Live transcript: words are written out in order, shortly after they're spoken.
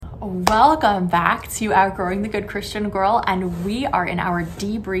Welcome back to Outgrowing the Good Christian Girl, and we are in our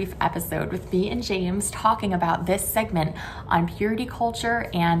debrief episode with me and James talking about this segment on purity culture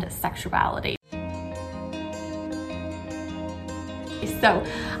and sexuality. So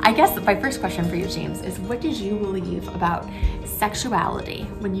I guess my first question for you, James, is what did you believe about sexuality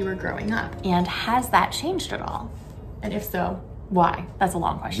when you were growing up? And has that changed at all? And if so, why? That's a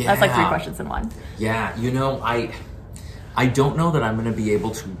long question. That's like 3 questions in one. Yeah, I don't know that I'm going to be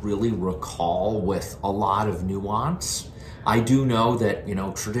able to really recall with a lot of nuance. I do know that,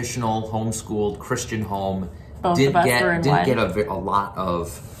 traditional homeschooled Christian home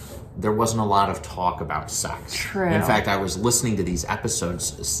there wasn't a lot of talk about sex. True. In fact, I was listening to these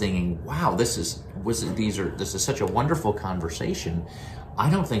episodes thinking, wow, this is such a wonderful conversation. I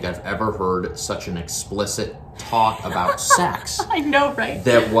don't think I've ever heard such an explicit talk about sex. I know, right?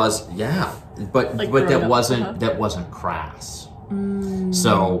 That wasn't crass.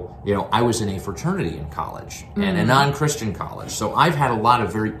 So, I was in a fraternity in college and a non-Christian college. So I've had a lot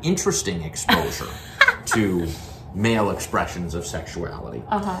of very interesting exposure to male expressions of sexuality.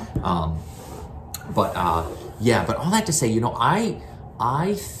 But all that to say,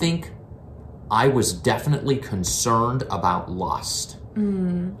 I think I was definitely concerned about lust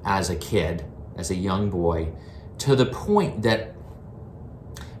as a kid, as a young boy, to the point that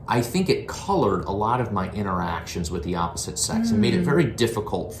I think it colored a lot of my interactions with the opposite sex and made it very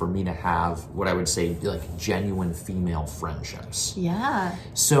difficult for me to have what I would say like genuine female friendships. Yeah.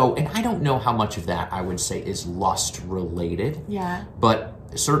 So, and I don't know how much of that I would say is lust related. Yeah. But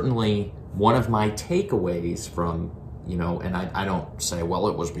certainly one of my takeaways from, and I don't say, well,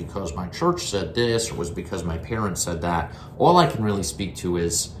 it was because my church said this or was because my parents said that. All I can really speak to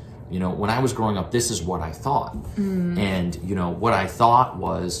is, when I was growing up, this is what I thought. And, what I thought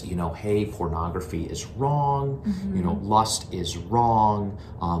was, hey, pornography is wrong. Lust is wrong.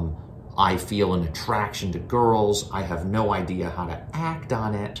 I feel an attraction to girls. I have no idea how to act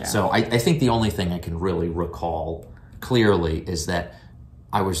on it. Sure. So I think the only thing I can really recall clearly is that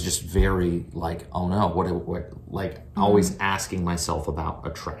I was just very like, oh no, what always asking myself about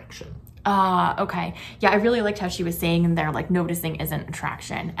attraction. Okay. Yeah, I really liked how she was saying in there, like, noticing isn't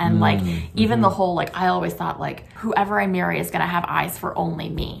attraction. And, even the whole, I always thought, whoever I marry is going to have eyes for only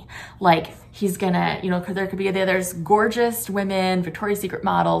me. He's going to, there could be, there's gorgeous women, Victoria's Secret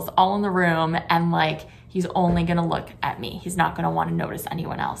models, all in the room, and, he's only going to look at me. He's not going to want to notice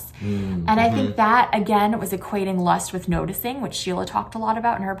anyone else. And I think that, again, was equating lust with noticing, which Sheila talked a lot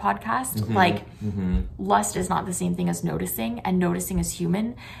about in her podcast. Lust is not the same thing as noticing, and noticing is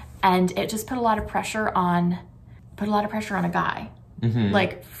human. And it just put a lot of pressure on a guy.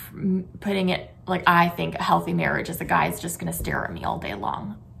 Putting it, I think a healthy marriage is a guy is just going to stare at me all day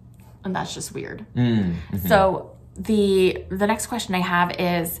long. And that's just weird. So the next question I have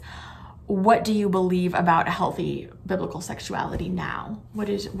is, what do you believe about a healthy biblical sexuality now? What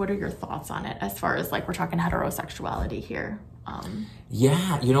are your thoughts on it as far as we're talking heterosexuality here?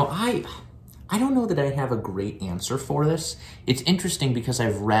 I don't know that I have a great answer for this. It's interesting because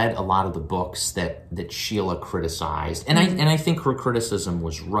I've read a lot of the books that Sheila criticized, and I think her criticism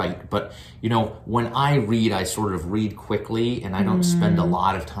was right. But when I read, I sort of read quickly, and I don't spend a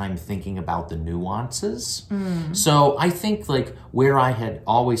lot of time thinking about the nuances. So I think where I had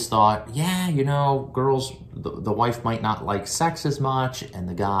always thought, girls, the wife might not like sex as much, and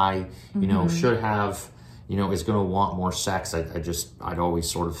the guy, should have. Is going to want more sex. I'd always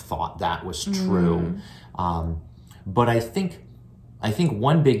sort of thought that was true. But I think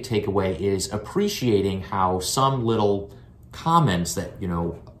one big takeaway is appreciating how some little comments that,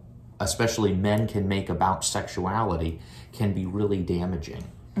 especially men can make about sexuality can be really damaging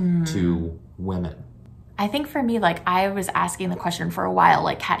to women. I think for me, I was asking the question for a while,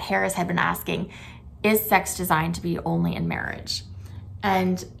 Kat Harris had been asking, is sex designed to be only in marriage?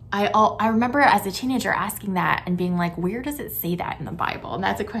 And I remember as a teenager asking that and being where does it say that in the Bible? And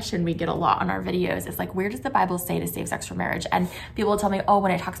that's a question we get a lot on our videos. It's where does the Bible say to save sex for marriage? And people will tell me,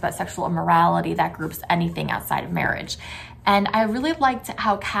 when it talks about sexual immorality, that groups anything outside of marriage. And I really liked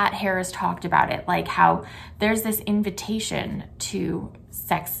how Kat Harris talked about it, how there's this invitation to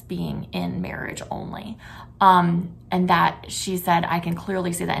sex being in marriage only. And that she said, I can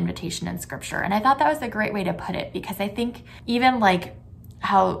clearly see that invitation in scripture. And I thought that was a great way to put it, because I think even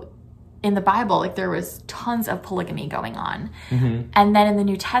how in the Bible, there was tons of polygamy going on. And then in the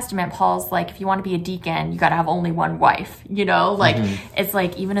New Testament, Paul's if you want to be a deacon, you got to have only one wife,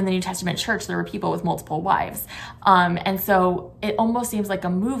 It's even in the New Testament church, there were people with multiple wives. And so it almost seems like a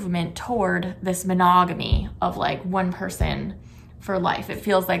movement toward this monogamy of one person for life. It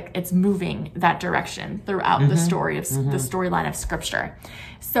feels like it's moving that direction throughout the story of the storyline of Scripture.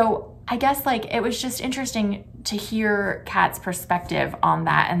 So I guess like it was just interesting to hear Kat's perspective on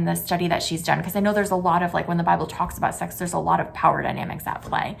that and the study that she's done, because I know there's a lot of like when the Bible talks about sex, there's a lot of power dynamics at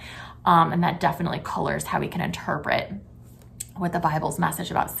play, and that definitely colors how we can interpret what the Bible's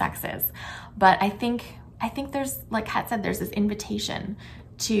message about sex is. But I think there's, like Kat said, there's this invitation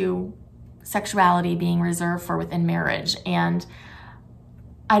to sexuality being reserved for within marriage. And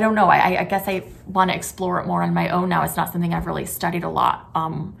I don't know, I guess I want to explore it more on my own now. It's not something I've really studied a lot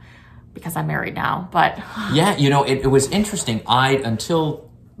because I'm married now, but. Yeah, it was interesting. Until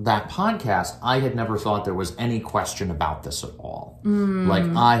that podcast, I had never thought there was any question about this at all. Like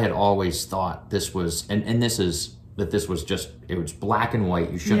I had always thought this was, and this is, that this was just, it was black and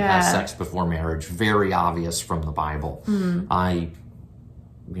white. You shouldn't have sex before marriage. Very obvious from the Bible. I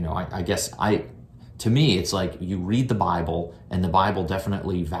guess to me, it's like you read the Bible, and the Bible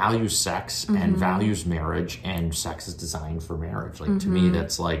definitely values sex and values marriage, and sex is designed for marriage. Like to me,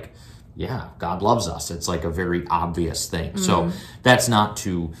 that's like, yeah, God loves us. It's like a very obvious thing. So that's not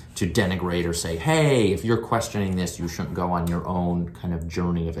to denigrate or say, hey, if you're questioning this, you shouldn't go on your own kind of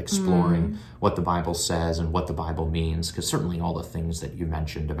journey of exploring what the Bible says and what the Bible means. Because certainly all the things that you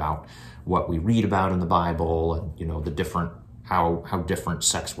mentioned about what we read about in the Bible and, the different, how different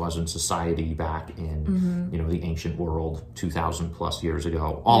sex was in society back in, the ancient world 2,000 plus years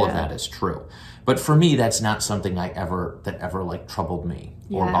ago. All of that is true. But for me, that's not something that ever like troubled me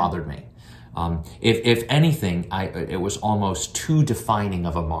or bothered me. If anything, it was almost too defining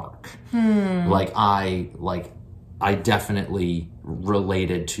of a mark. I definitely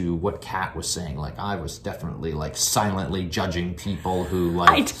related to what Kat was saying. Like I was definitely like silently judging people who like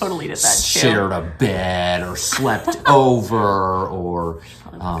I totally did that too. Shared a bed or slept over or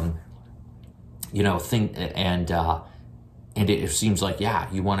and it seems like,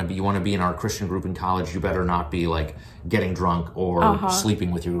 you want to be in our Christian group in college, you better not be like getting drunk or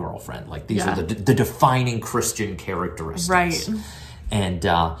sleeping with your girlfriend. Like these are the defining Christian characteristics. Right. And,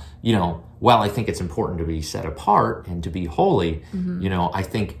 while I think it's important to be set apart and to be holy, I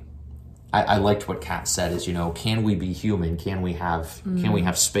think I liked what Kat said is, can we be human? Can we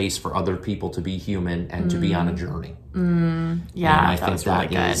have space for other people to be human and to be on a journey? Yeah, and I think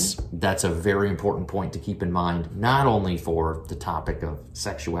that's a very important point to keep in mind, not only for the topic of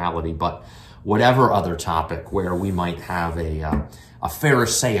sexuality, but whatever other topic where we might have a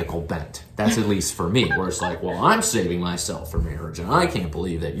pharisaical bent. That's at least for me, where it's like, well, I'm saving myself for marriage, and I can't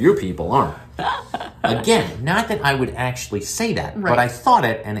believe that you people aren't. Again, not that I would actually say that, but I thought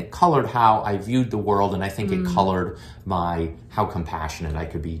it, and it colored how I viewed the world, and I think it colored how compassionate I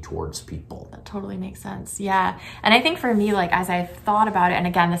could be towards people. That totally makes sense. Yeah. And I think for me, like, as I've thought about it, and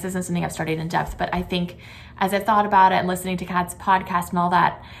again, this isn't something I've studied in depth, but I think as I've thought about it and listening to Kat's podcast and all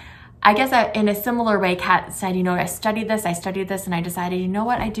that, I guess in a similar way, Kat said, I studied this, and I decided,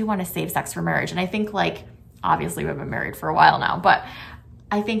 I do want to save sex for marriage. And I think, like, obviously we've been married for a while now, but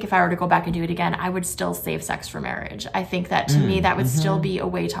I think if I were to go back and do it again, I would still save sex for marriage. I think that to me, that would still be a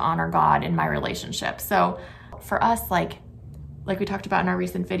way to honor God in my relationship. So for us, like we talked about in our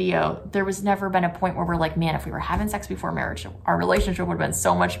recent video, there was never been a point where we're like, man, if we were having sex before marriage, our relationship would have been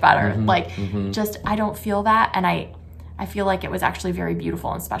so much better. I don't feel that. And I feel like it was actually very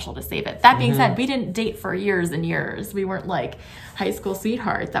beautiful and special to save it. That being said, we didn't date for years and years. We weren't like high school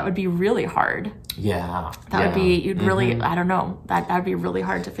sweethearts. That would be really hard. Yeah. That would be, you'd really, I don't know, that would be really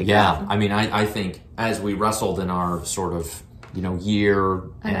hard to figure out. Yeah, I mean, I think as we wrestled in our sort of, year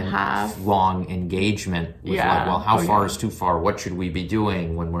and a half long engagement with like, well, how far is too far? What should we be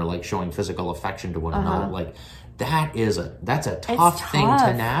doing when we're like showing physical affection to one another? Like, that's a tough thing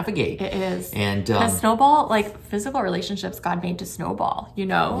to navigate. It is. And snowball, like physical relationships, God made to snowball,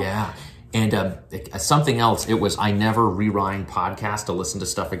 Yeah. And something else, I never rewind podcasts to listen to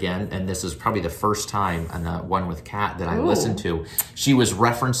stuff again. And this is probably the first time, and the one with Kat that I listened to, she was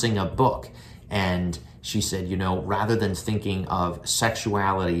referencing a book. And she said, rather than thinking of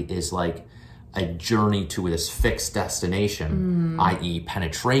sexuality as like a journey to this fixed destination, i.e.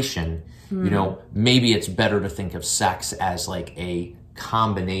 penetration, maybe it's better to think of sex as like a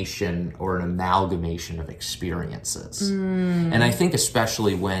combination or an amalgamation of experiences. And I think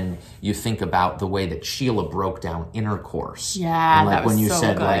especially when you think about the way that Sheila broke down intercourse. Yeah, and like that was when you so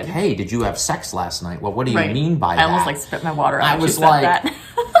said good. Like, hey, did you have sex last night? Well, what do you mean by that? I almost like spit my water out. I was like,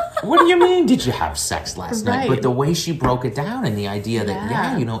 what do you mean, did you have sex last night? Right. But the way she broke it down and the idea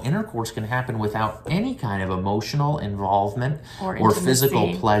that, intercourse can happen without any kind of emotional involvement or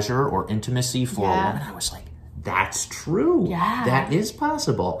physical pleasure or intimacy for a woman, I was like, that's true. Yeah. That is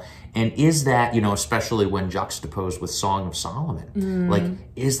possible. And is that, especially when juxtaposed with Song of Solomon, like,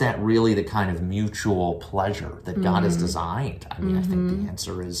 is that really the kind of mutual pleasure that God has designed? I mean, I think the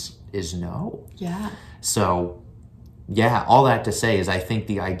answer is no. Yeah. So, yeah, all that to say is I think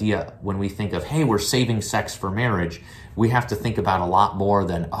the idea when we think of, hey, we're saving sex for marriage, we have to think about a lot more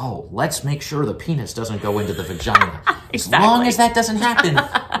than, oh, let's make sure the penis doesn't go into the vagina. Exactly. As long as that doesn't happen,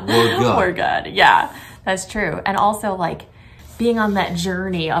 we're good. We're good. Yeah, that's true. And also, like, being on that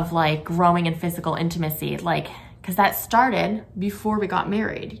journey of, like, growing in physical intimacy, like, because that started before we got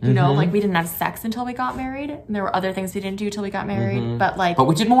married. You know, like, we didn't have sex until we got married. And there were other things we didn't do till we got married. But, like... But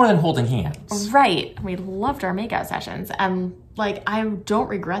we did more than holding hands. Right. We loved our makeout sessions. And, like, I don't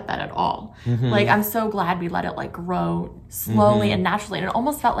regret that at all. Like, I'm so glad we let it, like, grow slowly and naturally. And it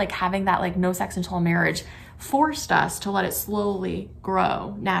almost felt like having that, like, no sex until marriage forced us to let it slowly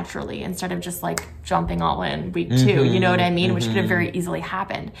grow naturally instead of just, like, jumping all in week 2, you know what I mean? Which could have very easily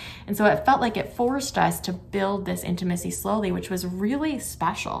happened. And so it felt like it forced us to build this intimacy slowly, which was really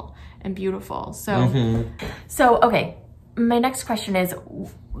special and beautiful. So, okay, my next question is,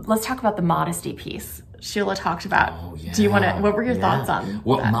 let's talk about the modesty piece Sheila talked about. Oh, yeah. Do you want to, what were your thoughts on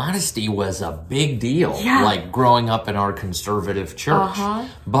Well, that? modesty was a big deal, Yeah. like growing up in our conservative church.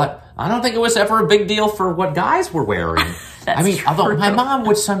 But I don't think it was ever a big deal for what guys were wearing. I mean, although my mom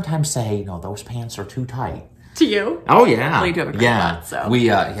would sometimes say, those pants are too tight. To you? Oh yeah, Well, you do have a great butt, so.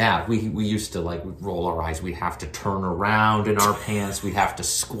 We used to like roll our eyes. We'd have to turn around in our pants. We'd have to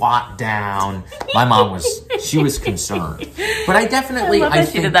squat down. My mom she was concerned, but I definitely I love that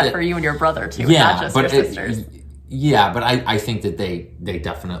she think did that for you and your brother too, not just your sisters. But I think that they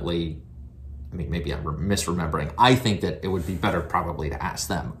definitely. I mean, maybe I'm misremembering. I think that it would be better probably to ask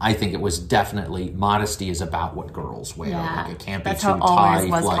them. I think it was definitely modesty is about what girls wear. Yeah. Like it can't be That's too how it always tight.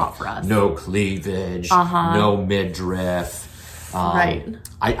 was Like taught for us. no cleavage, no midriff. Right.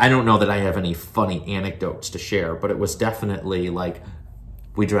 I don't know that I have any funny anecdotes to share, but it was definitely like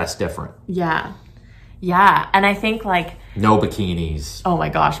we dressed different. Yeah. Yeah. And I think like, no bikinis. oh my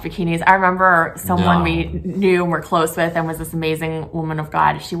gosh, bikinis. I remember someone No. we knew and were close with and was this amazing woman of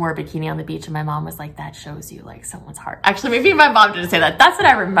God. She wore a bikini on the beach and my mom was like, that shows you like someone's heart. Actually, maybe my mom didn't say that. That's what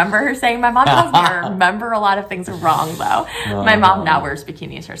I remember her saying. My mom tells me I remember a lot of things wrong though. My mom now wears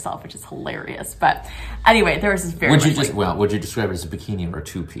bikinis herself, which is hilarious. But anyway, there was this very Would you describe it as a bikini or a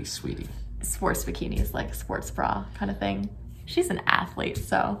two-piece, sweetie? sports bikinis, like a sports bra kind of thing. She's an athlete,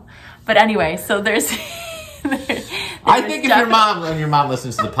 so. But anyway, so there's... I think if your mom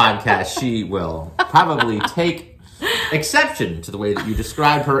listens to the podcast, she will probably take exception to the way that you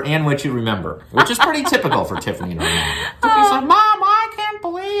described her and what you remember, which is pretty typical for Tiffany and her mom. Tiffany's like, Mom, I can't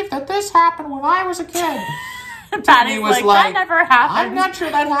believe that this happened when I was a kid. Patty's like, that never happened. I'm not sure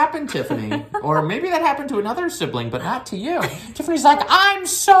that happened, Tiffany. Or maybe that happened to another sibling, but not to you. Tiffany's like, I'm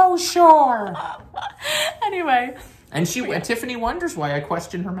so sure. Anyway. And Tiffany wonders why I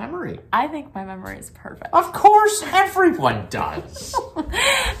question her memory. I think my memory is perfect. Of course, everyone does.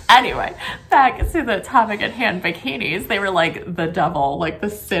 Anyway, back to the topic at hand, bikinis. They were like the devil, like the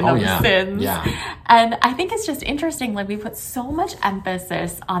sin of sins. Yeah. And I think it's just interesting, like we put so much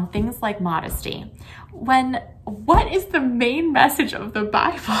emphasis on things like modesty. When what is the main message of the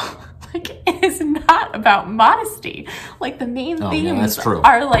Bible? Like, it is not about modesty. Like, the main themes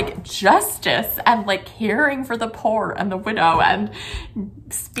are, like, justice and, like, caring for the poor and the widow and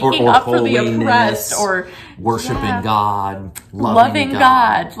speaking up for the oppressed or worshiping God, loving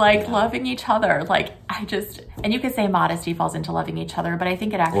God, like, loving each other. Like, and you could say modesty falls into loving each other, but I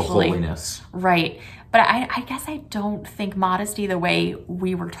think it actually... Or holiness. Right. But I guess I don't think modesty the way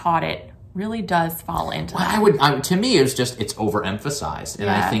we were taught it really does fall into that. To me, it's overemphasized, and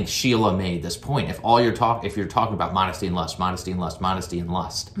I think Sheila made this point. If you're talking about modesty and lust,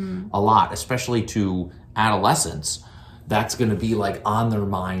 a lot, especially to adolescents, that's going to be like on their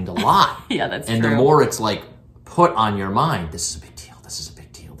mind a lot. Yeah, that's true. And the more it's like put on your mind, this is a big deal, this is a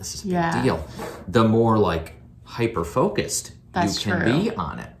big deal, this is a big deal, the more like hyper focused you can be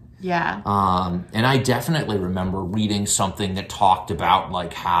on it. Yeah. And I definitely remember reading something that talked about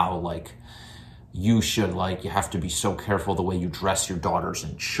like how like you have to be so careful the way you dress your daughters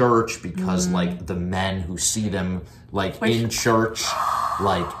in church because like the men who see them like in church,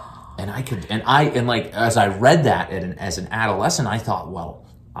 like, and as I read that as an adolescent, I thought, well,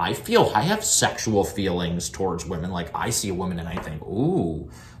 I have sexual feelings towards women. Like I see a woman and I think, ooh,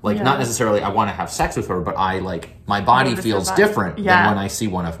 like not necessarily I want to have sex with her, but I like my body feels different than when I see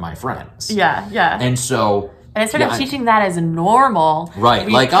one of my friends. Yeah. Yeah. And so And instead of teaching that as normal. Right.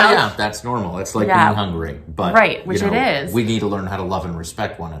 Like, oh yeah, that's normal. It's like being hungry. But, right, which it is. We need to learn how to love and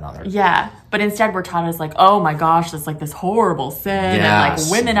respect one another. Yeah. But instead we're taught as like, oh my gosh, it's like this horrible sin. Yes.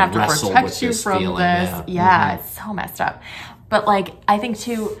 And like women have to protect you from feeling, this. Yeah. It's so messed up. But like, I think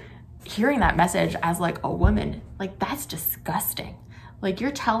too, hearing that message as like a woman, like that's disgusting. Like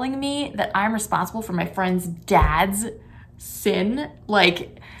you're telling me that I'm responsible for my friend's dad's sin?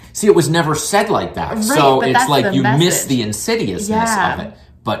 Like... See, it was never said like that. Right, so it's like you miss the insidiousness of it.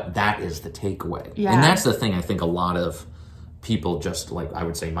 But that is the takeaway. Yeah. And that's the thing I think a lot of people just, like I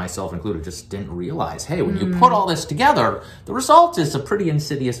would say myself included, just didn't realize. Hey, when you put all this together, the result is a pretty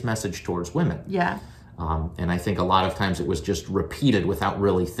insidious message towards women. Yeah. And I think a lot of times it was just repeated without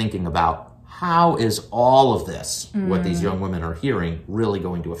really thinking about how is all of this, what these young women are hearing, really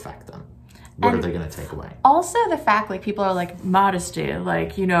going to affect them. What are they going to take away? Also, the fact, like, people are like, modesty,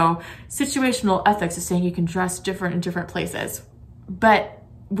 like, you know, situational ethics is saying you can dress different in different places. But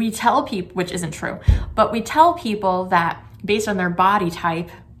we tell people, which isn't true, but we tell people that based on their body type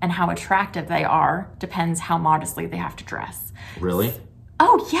and how attractive they are, depends how modestly they have to dress. Really?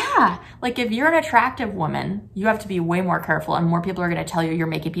 Oh, yeah. Like, if you're an attractive woman, you have to be way more careful, and more people are going to tell you you're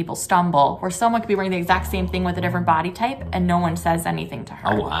making people stumble, where someone could be wearing the exact same thing with a different body type, and no one says anything to her.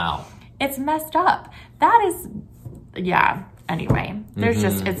 Oh, wow. It's messed up. That is, yeah. Anyway, there's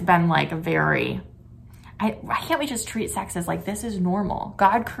just, it's been like a very, why can't we just treat sex as like, this is normal?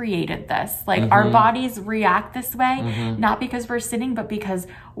 God created this. Like our bodies react this way, not because we're sinning, but because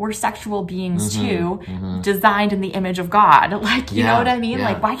we're sexual beings too, designed in the image of God. Like, you know what I mean? Yeah.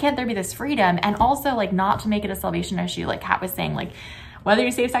 Like, why can't there be this freedom? And also like not to make it a salvation issue, like Kat was saying, like, whether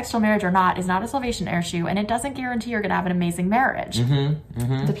you save sex till marriage or not is not a salvation issue, and it doesn't guarantee you're going to have an amazing marriage.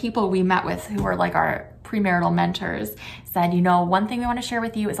 The people we met with who were like our premarital mentors said, you know, one thing we want to share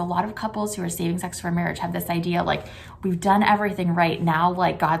with you is a lot of couples who are saving sex for marriage have this idea, like, we've done everything right now,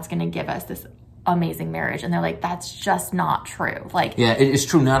 like God's going to give us this amazing marriage. And they're like, that's just not true. Like, yeah, it is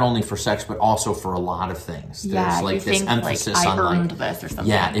true not only for sex, but also for a lot of things. There's like this emphasis like, on I earned this or something.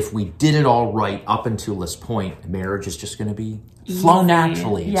 Yeah, if we did it all right up until this point, marriage is just going to be flow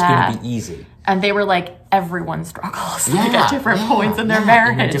naturally. It's going to be easy. And they were like, everyone struggles like at different points in their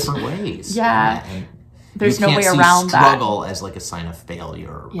marriage. In different ways. Yeah. And there's no way around that. Struggle as like a sign of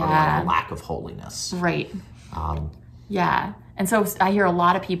failure or like a lack of holiness. Right. Yeah. And so I hear a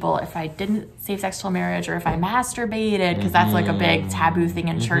lot of people, if I didn't save sex till marriage or if I masturbated, because that's like a big taboo thing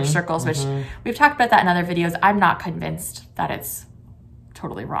in church circles, which we've talked about that in other videos. I'm not convinced that it's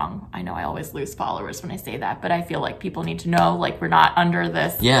totally wrong. I know I always lose followers when I say that, but I feel like people need to know, like, we're not under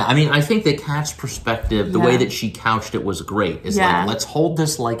this. Yeah, I mean, I think that Kat's perspective, the way that she couched it was great. Is like, let's hold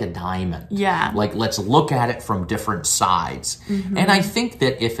this like a diamond. Yeah. Like, let's look at it from different sides. And I think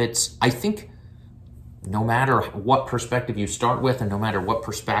that no matter what perspective you start with and no matter what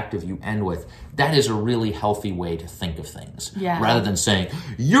perspective you end with, that is a really healthy way to think of things. Yeah. Rather than saying,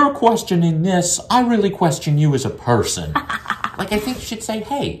 you're questioning this, I really question you as a person. Like, I think you should say,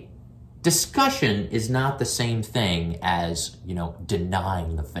 hey, discussion is not the same thing as, you know,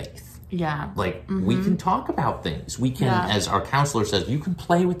 denying the faith. Yeah. Like, we can talk about things. We can, as our counselor says, you can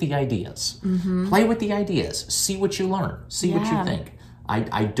play with the ideas. Play with the ideas. See what you learn. See what you think.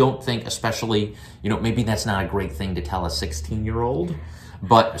 I don't think, especially, you know, maybe that's not a great thing to tell a 16-year-old,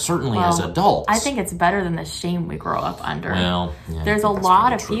 but certainly as adults. I think it's better than the shame we grow up under. Well, yeah, there's a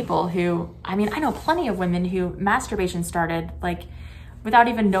lot of people who, I mean, I know plenty of women who masturbation started, like, without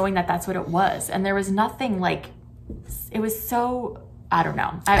even knowing that that's what it was. And there was nothing, like, it was so... I don't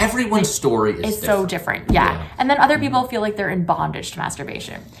know. Everyone's story is different. So different. Yeah. And then other people feel like they're in bondage to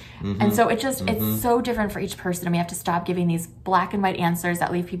masturbation. And so it's so different for each person. And we have to stop giving these black and white answers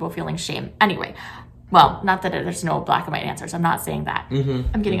that leave people feeling shame. Anyway, well, not that there's no black and white answers. I'm not saying that.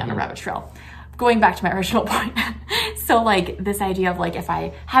 I'm getting on a rabbit trail. Going back to my original point. So like this idea of like, if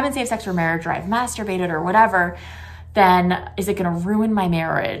I haven't saved sex for marriage or I've masturbated or whatever, then is it going to ruin my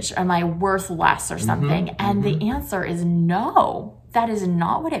marriage? Am I worth less or something? And the answer is no. That is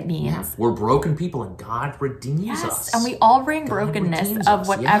not what it means. Yeah. We're broken people and God redeems us. And we all bring brokenness of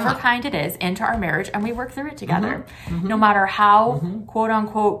whatever kind it is into our marriage and we work through it together. No matter how quote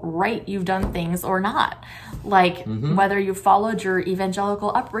unquote right you've done things or not. Like whether you followed your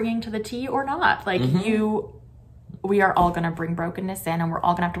evangelical upbringing to the T or not. Like we are all going to bring brokenness in and we're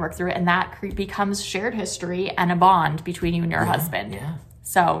all going to have to work through it. And that becomes shared history and a bond between you and your husband. Yeah.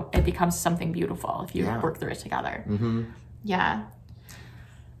 So it becomes something beautiful if you work through it together. Yeah.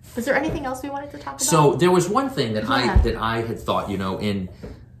 Was there anything else we wanted to talk about? So there was one thing that I had thought, you know, in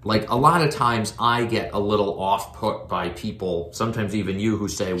like a lot of times I get a little off put by people, sometimes even you, who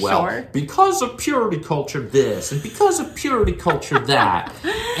say, well, Sure. because of purity culture this and because of purity culture that.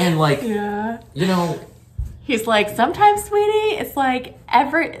 And like, you know, he's like, sometimes, sweetie, it's like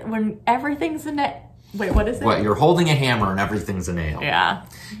when everything's in it. Wait, what is it? what, you're holding a hammer and everything's a nail. Yeah.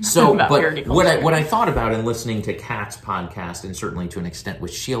 So, About but purity what culture. I thought about in listening to Kat's podcast, and certainly to an extent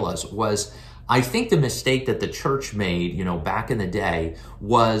with Sheila's, was I think the mistake that the church made, you know, back in the day,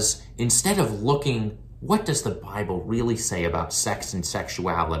 was instead of looking, what does the Bible really say about sex and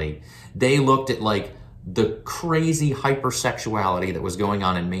sexuality, they looked at like the crazy hypersexuality that was going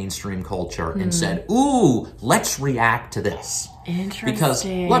on in mainstream culture and said, ooh, let's react to this. Interesting. Because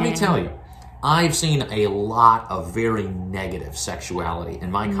let me tell you, I've seen a lot of very negative sexuality in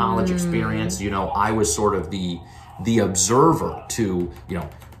my college experience. You know, I was sort of the observer to, you know,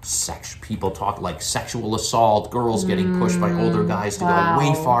 people talk like sexual assault, girls getting pushed by older guys to go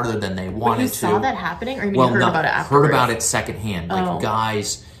way farther than they wanted to. You saw that happening, or you heard about it afterwards? Heard about it secondhand, like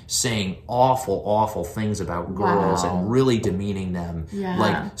guys saying awful things about girls and really demeaning them. Yeah.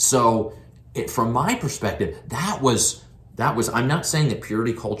 Like, so from my perspective, that was, I'm not saying that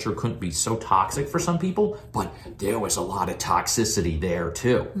purity culture couldn't be so toxic for some people, but there was a lot of toxicity there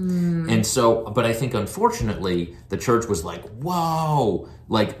too. And so, but I think unfortunately the church was like, whoa,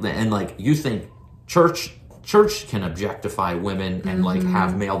 like, and like, you think church can objectify women and like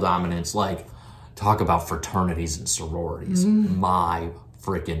have male dominance, like talk about fraternities and sororities. My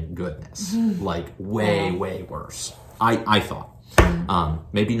freaking goodness. Like way worse. I thought.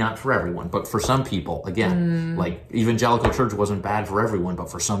 Maybe not for everyone, but for some people, again, like evangelical church wasn't bad for everyone, but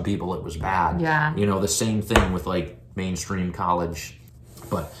for some people it was bad. Yeah. You know, the same thing with like mainstream college.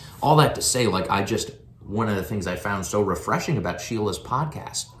 But all that to say, like, one of the things I found so refreshing about Sheila's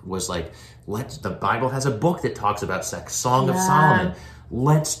podcast was like, the Bible has a book that talks about sex, Song of Solomon.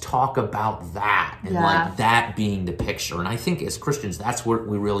 Let's talk about that, and like that being the picture. And I think as Christians, that's what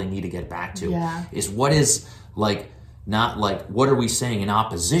we really need to get back to, is what is like, not like, what are we saying in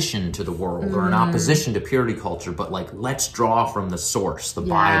opposition to the world or in opposition to purity culture, but like, let's draw from the source, the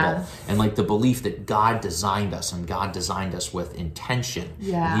Bible, and like the belief that God designed us, and God designed us with intention.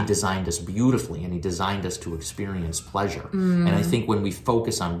 And he designed us beautifully, and he designed us to experience pleasure. And I think when we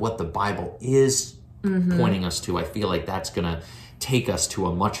focus on what the Bible is pointing us to, I feel like that's going to take us to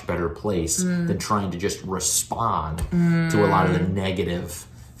a much better place than trying to just respond to a lot of the negative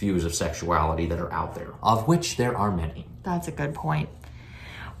views of sexuality that are out there, of which there are many. That's a good point.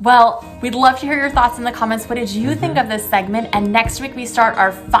 Well, we'd love to hear your thoughts in the comments. What did you think of this segment? And next week we start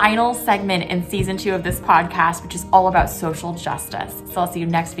our final segment in season 2 of this podcast, which is all about social justice. So I'll see you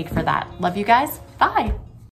next week for that. Love you guys. Bye.